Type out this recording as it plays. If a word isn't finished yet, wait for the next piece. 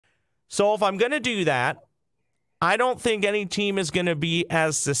So if I'm going to do that, I don't think any team is going to be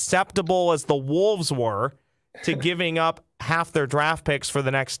as susceptible as the Wolves were to giving up half their draft picks for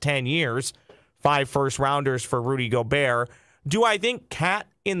the next 10 years, 5 first-rounders for Rudy Gobert. Do I think Cat,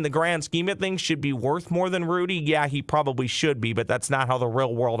 in the grand scheme of things, should be worth more than Rudy? Yeah, he probably should be, but that's not how the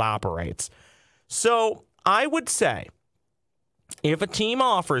real world operates. So I would say if a team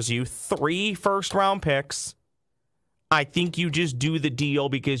offers you 3 first-round picks, I think you just do the deal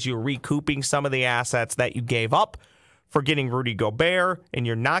because you're recouping some of the assets that you gave up for getting Rudy Gobert, and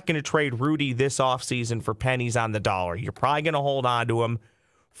you're not going to trade Rudy this offseason for pennies on the dollar. You're probably going to hold on to him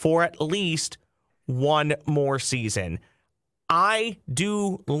for at least one more season. I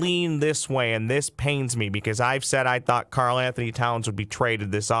do lean this way, and this pains me because I've said I thought Karl-Anthony Towns would be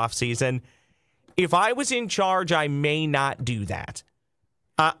traded this offseason. If I was in charge, I may not do that.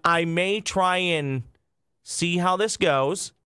 I may try and see how this goes